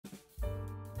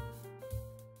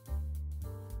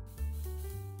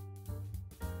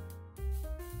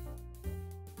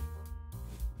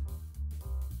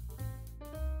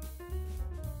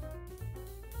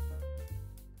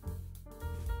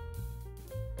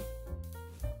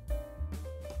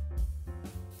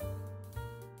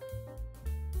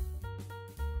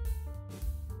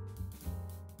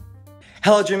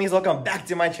Hello Dreamies, welcome back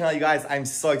to my channel, you guys. I'm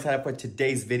so excited for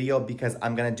today's video because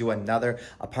I'm gonna do another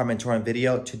apartment touring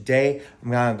video. Today,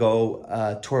 I'm gonna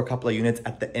go tour a couple of units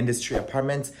at the Industry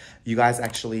Apartments. You guys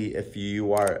actually, if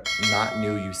you are not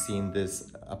new, you've seen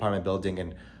this apartment building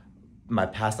in my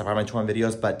past apartment touring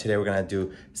videos, but today we're gonna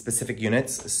do specific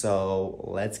units. So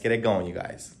let's get it going, you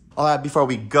guys. All right, before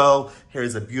we go,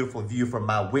 here's a beautiful view from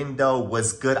my window.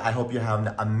 What's good? I hope you're having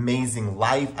an amazing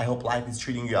life. I hope life is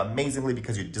treating you amazingly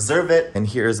because you deserve it. And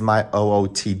here's my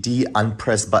OOTD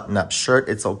unpressed button-up shirt.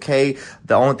 It's okay.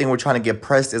 The only thing we're trying to get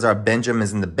pressed is our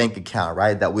Benjamins in the bank account,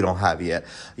 right? That we don't have yet.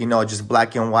 You know, just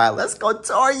black and white. Let's go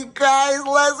tour, you guys.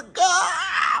 Let's go.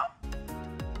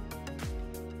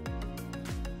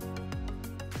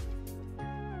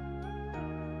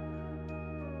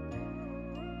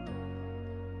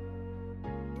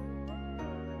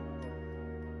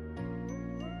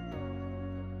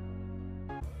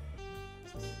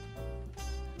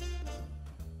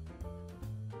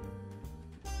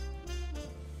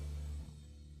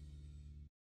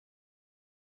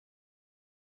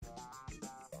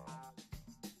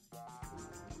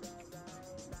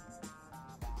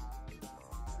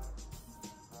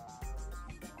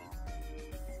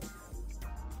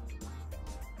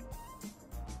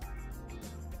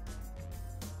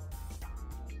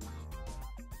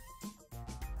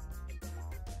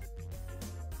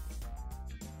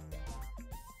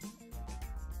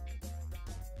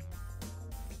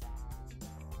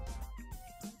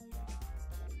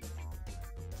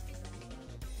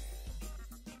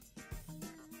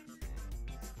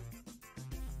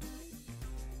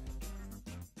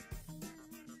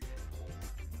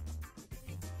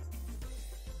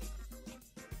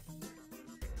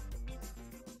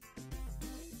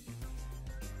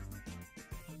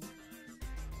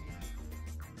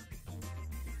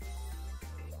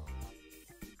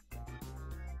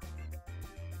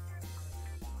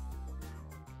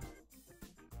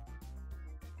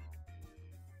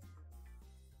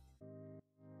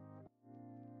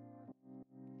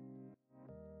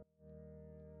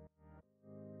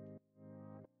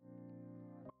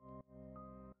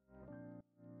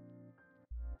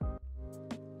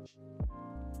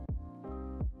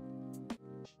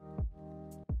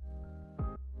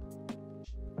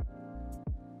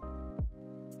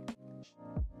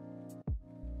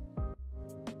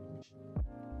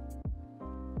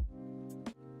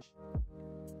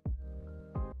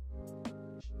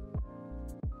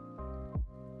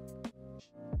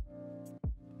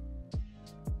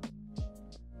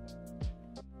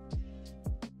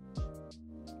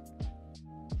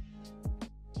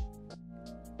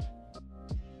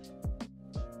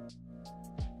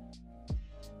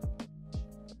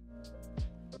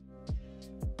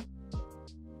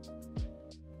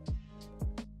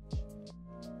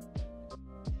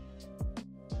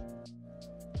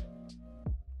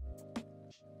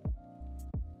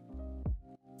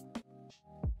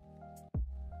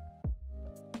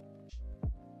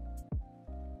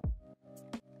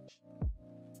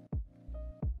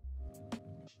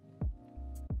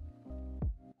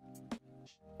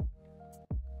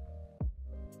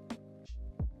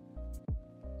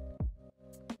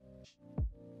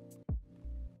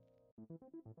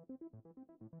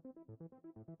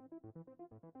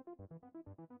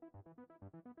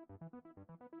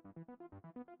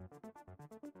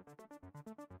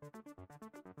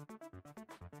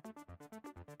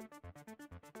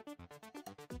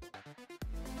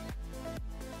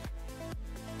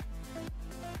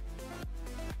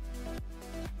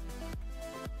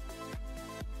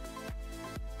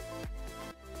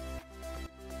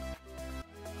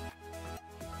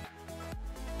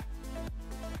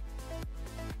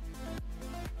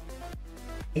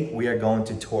 We are going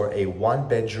to tour a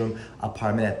one-bedroom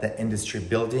apartment at the Industry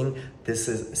building. This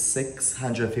is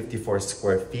 654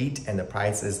 square feet and the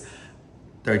price is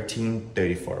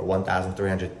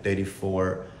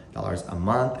 $1,334 a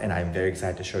month. And I'm very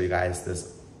excited to show you guys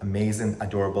this amazing,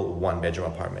 adorable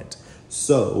one-bedroom apartment.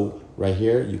 So right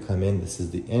here, you come in, this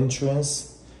is the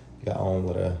entrance. You got own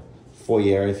little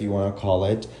foyer, if you want to call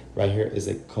it. Right here is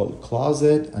a coat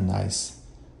closet, a nice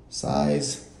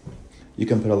size. You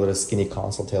can put a little skinny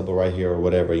console table right here or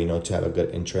whatever, you know, to have a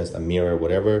good entrance, a mirror,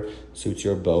 whatever suits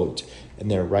your boat. And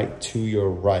then right to your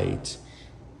right,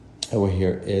 over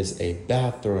here is a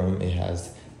bathroom. It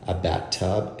has a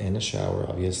bathtub and a shower,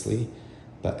 obviously,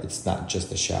 but it's not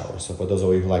just a shower. So for those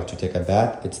of you who like to take a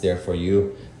bath, it's there for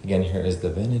you. Again, here is the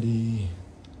vanity,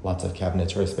 lots of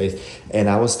cabinetry space. And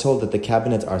I was told that the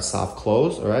cabinets are soft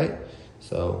close, all right?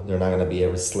 So they're not gonna be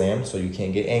ever slammed, so you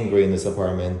can't get angry in this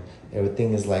apartment.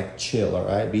 Everything is like chill, all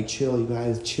right? Be chill, you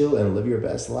guys, chill and live your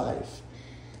best life.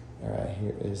 All right,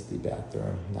 here is the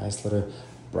bathroom. Nice little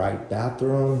bright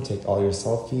bathroom. Take all your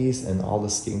selfies and all the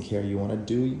skincare you want to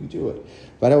do, you do it.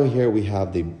 Right over here, we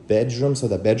have the bedroom. So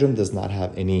the bedroom does not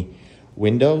have any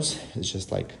windows. It's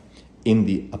just like in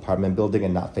the apartment building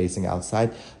and not facing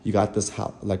outside. You got this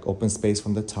like open space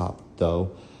from the top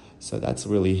though. So that's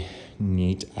really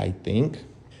neat, I think.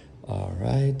 All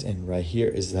right, and right here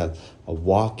is a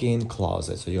walk-in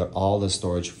closet. So you got all the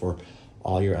storage for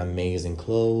all your amazing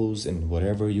clothes and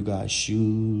whatever you got,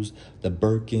 shoes, the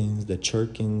Birkins, the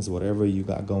Churkins, whatever you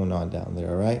got going on down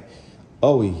there, all right?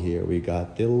 Over here, we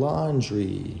got the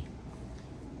laundry,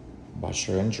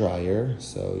 washer and dryer,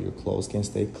 so your clothes can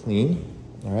stay clean,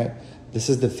 all right? This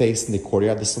is the face in the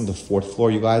courtyard. This is on the 4th floor,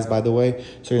 you guys, by the way.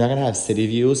 So you're not gonna have city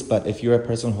views, but if you're a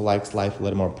person who likes life a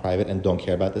little more private and don't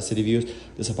care about the city views,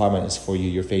 this apartment is for you.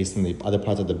 You're facing the other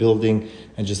parts of the building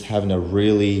and just having a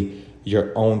really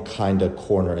your own kind of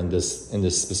corner in this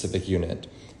specific unit.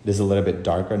 This is a little bit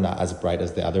darker, not as bright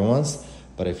as the other ones,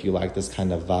 but if you like this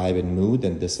kind of vibe and mood,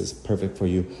 then this is perfect for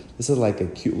you. This is like a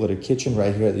cute little kitchen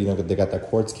right here. You know, they got the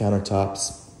quartz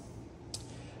countertops,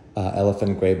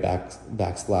 elephant gray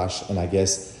backsplash, and I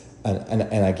guess,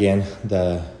 and again,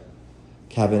 the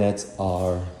cabinets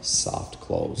are soft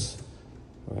close.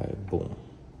 All right, boom.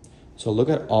 So look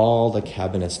at all the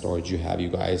cabinet storage you have, you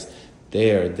guys.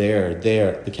 There.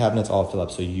 The cabinets all fill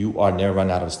up, so you are never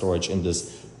run out of storage in this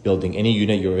building. Any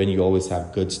unit you're in, you always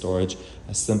have good storage.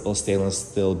 A simple stainless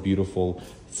steel, beautiful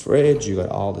fridge. You got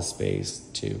all the space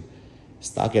to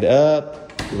stock it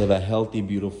up, live a healthy,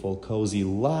 beautiful, cozy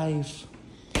life.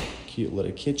 Cute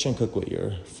little kitchen, cook with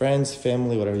your friends,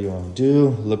 family, whatever you want to do.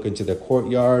 Look into the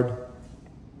courtyard.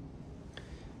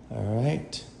 All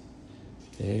right,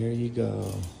 there you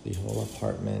go, the whole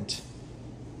apartment.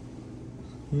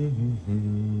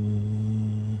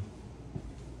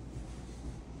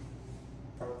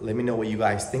 Let me know what you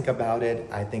guys think about it.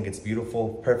 I think it's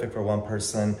beautiful, perfect for one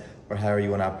person or however you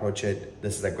want to approach it.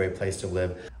 This is a great place to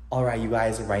live. All right, you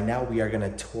guys, right now we are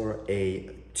gonna tour a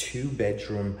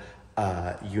 2-bedroom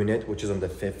unit, which is on the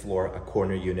 5th floor, a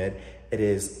corner unit. It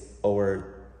is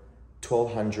over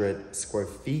 1,200 square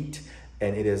feet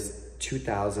and it is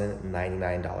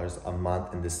 $2,099 a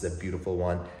month, and this is a beautiful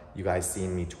one. You guys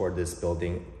seen me tour this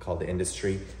building called The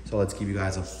Industry. So let's give you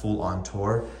guys a full-on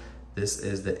tour. This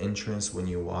is the entrance when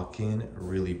you walk in,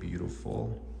 really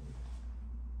beautiful.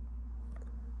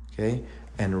 Okay,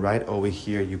 and right over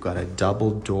here, you got a double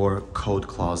door coat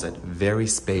closet, very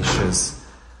spacious.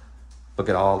 Look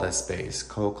at all that space,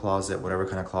 coat closet, whatever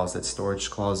kind of closet, storage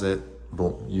closet,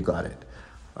 boom, you got it.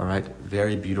 All right,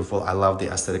 very beautiful. I love the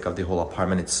aesthetic of the whole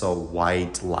apartment. It's so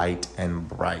white, light, and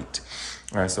bright.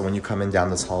 All right, so when you come in down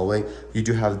this hallway, you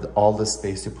do have all this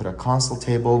space to put a console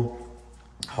table,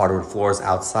 hardwood floors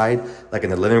outside, like in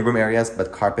the living room areas,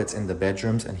 but carpets in the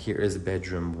bedrooms. And here is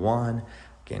bedroom 1.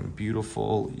 Again,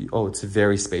 beautiful. Oh, it's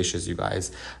very spacious, you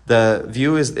guys. The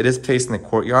view it is facing the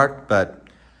courtyard, but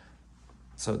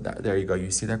so there you go.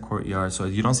 You see that courtyard. So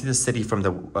you don't see the city from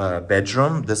the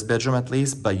bedroom, this bedroom at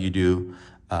least, but you do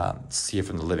see it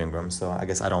from the living room. So I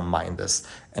guess I don't mind this.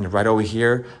 And right over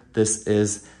here, this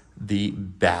is the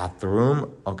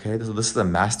bathroom. Okay, this is the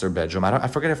master bedroom. I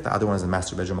forget if the other one is a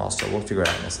master bedroom also. We'll figure it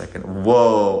out in a second.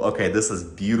 Whoa, okay, this is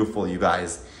beautiful, you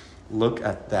guys. Look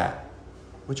at that.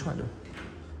 Which one? All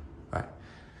right.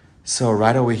 So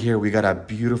right over here, we got a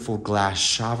beautiful glass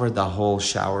shower. The whole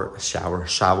shower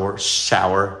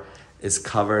is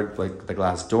covered with the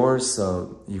glass doors.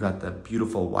 So you got the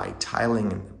beautiful white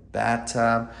tiling in the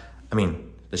bathtub. I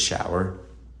mean, the shower.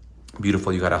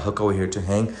 Beautiful. You got a hook over here to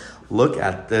hang. Look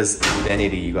at this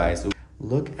vanity, you guys.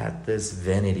 Look at this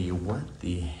vanity. What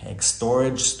the heck?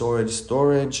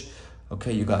 Storage.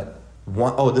 Okay, you got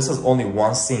one. Oh, this is only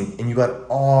one sink, and you got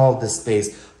all this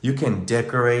space. You can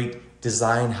decorate,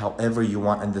 design however you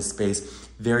want in this space.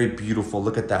 Very beautiful.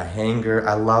 Look at that hanger.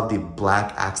 I love the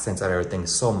black accents of everything.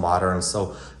 So modern,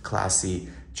 so classy.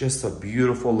 Just a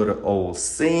beautiful little old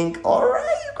sink. All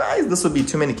right, you guys, this would be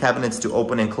too many cabinets to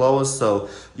open and close, so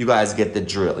you guys get the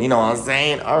drill. You know what I'm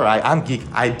saying? All right, I'm geek.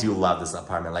 I do love this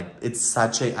apartment. Like, it's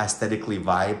such a aesthetically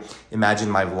vibe. Imagine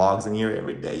my vlogs in here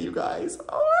every day, you guys.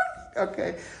 All right,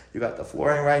 okay. You got the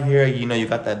flooring right here. You know, you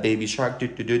got that baby shark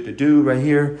do right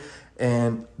here.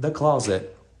 And the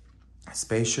closet.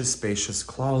 Spacious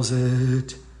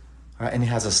closet. All right, and it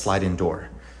has a sliding door.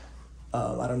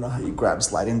 I don't know how you grab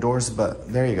sliding doors, but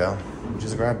there you go. You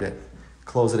just grabbed it.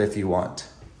 Close it if you want.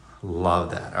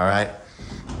 Love that, all right?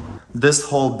 This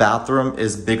whole bathroom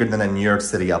is bigger than a New York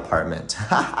City apartment.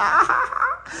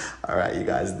 All right, you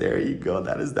guys, there you go.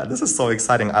 That is that. This is so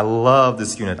exciting. I love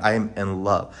this unit. I am in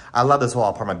love. I love this whole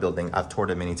apartment building. I've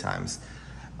toured it many times.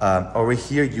 Over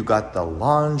here, you got the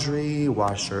laundry,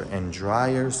 washer and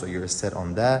dryer. So you're set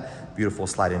on that. Beautiful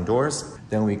sliding doors.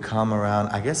 Then we come around,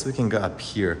 I guess we can go up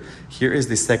here. Here is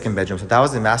the second bedroom. So that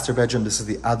was the master bedroom. This is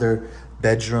the other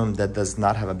bedroom that does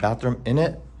not have a bathroom in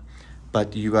it.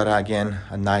 But you got, again,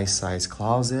 a nice size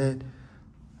closet.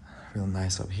 Real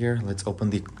nice up here. Let's open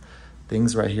the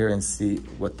things right here and see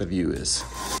what the view is.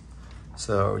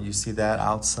 So you see that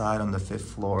outside on the 5th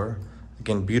floor.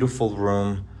 Again, beautiful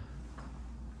room.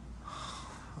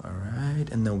 All right,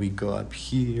 and then we go up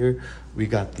here. We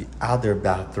got the other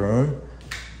bathroom.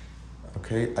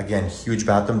 Okay, again, huge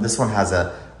bathroom. This one has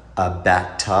a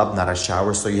bathtub, not a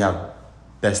shower. So you have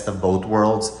best of both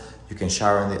worlds. You can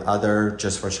shower in the other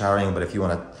just for showering, but if you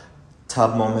want a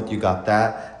tub moment, you got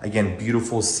that. Again,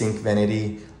 beautiful sink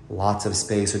vanity, lots of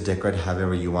space to decorate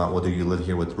however you want, whether you live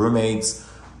here with roommates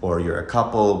or you're a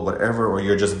couple, whatever, or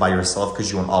you're just by yourself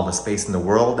because you want all the space in the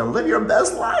world, and live your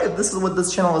best life. This is what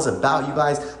this channel is about, you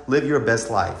guys. Live your best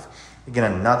life. Again,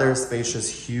 another spacious,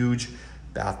 huge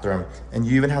bathroom. And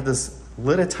you even have this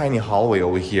little tiny hallway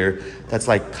over here that's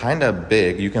like kind of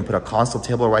big. You can put a console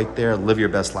table right there, live your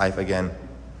best life again.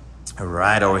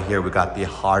 Right over here, we got the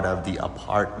heart of the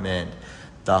apartment.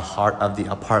 The heart of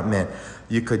the apartment.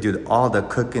 You could do all the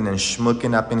cooking and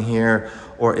schmooking up in here,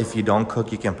 or if you don't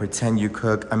cook, you can pretend you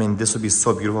cook. I mean, this would be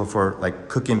so beautiful for like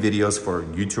cooking videos for a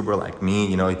YouTuber like me,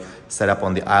 you know, set up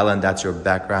on the island, that's your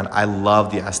background. I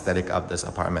love the aesthetic of this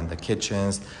apartment, the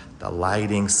kitchens, the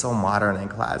lighting, so modern and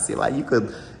classy. Like you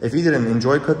could, if you didn't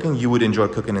enjoy cooking, you would enjoy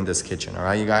cooking in this kitchen, all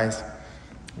right, you guys?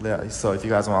 So if you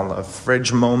guys want a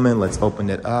fridge moment, let's open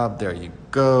it up. There you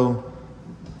go.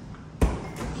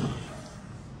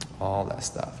 All that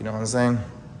stuff, you know what I'm saying?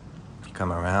 You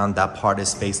come around, that part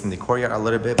is facing the courtyard a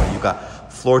little bit, but you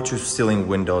got floor to ceiling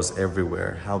windows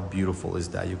everywhere. How beautiful is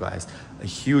that, you guys? A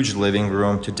huge living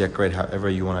room to decorate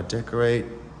however you want to decorate.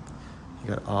 You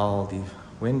got all the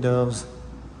windows.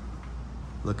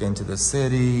 Look into the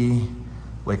city.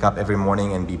 Wake up every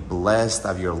morning and be blessed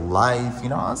of your life, you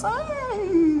know what I'm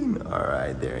saying? All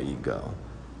right, there you go.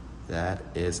 That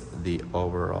is the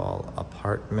overall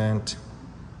apartment.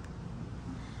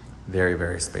 Very,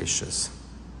 very spacious.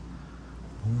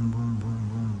 Boom, boom, boom,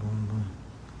 boom, boom,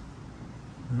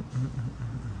 boom.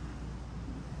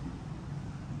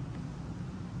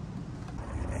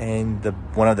 And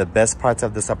one of the best parts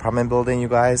of this apartment building, you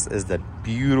guys, is the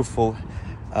beautiful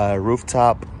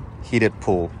rooftop heated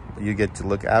pool. You get to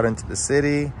look out into the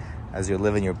city as you're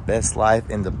living your best life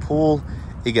in the pool.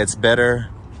 It gets better.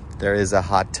 There is a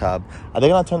hot tub. Are they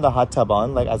gonna turn the hot tub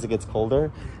on like as it gets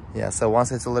colder? Yeah, so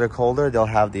once it's a little colder, they'll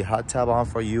have the hot tub on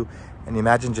for you. And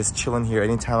imagine just chilling here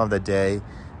any time of the day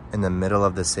in the middle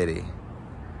of the city.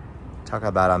 Talk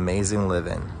about amazing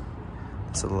living.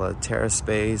 It's a little terrace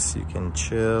space, you can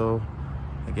chill.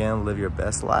 Again, live your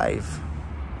best life.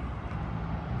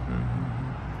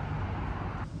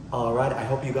 All right, I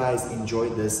hope you guys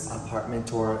enjoyed this apartment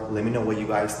tour. Let me know what you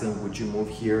guys think. Would you move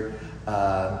here?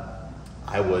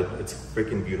 I would. It's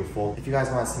freaking beautiful. If you guys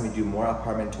want to see me do more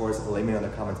apartment tours, let me know in the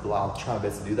comments below. I'll try my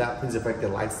best to do that. Please don't forget to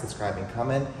like, subscribe, and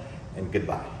comment. And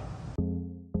goodbye.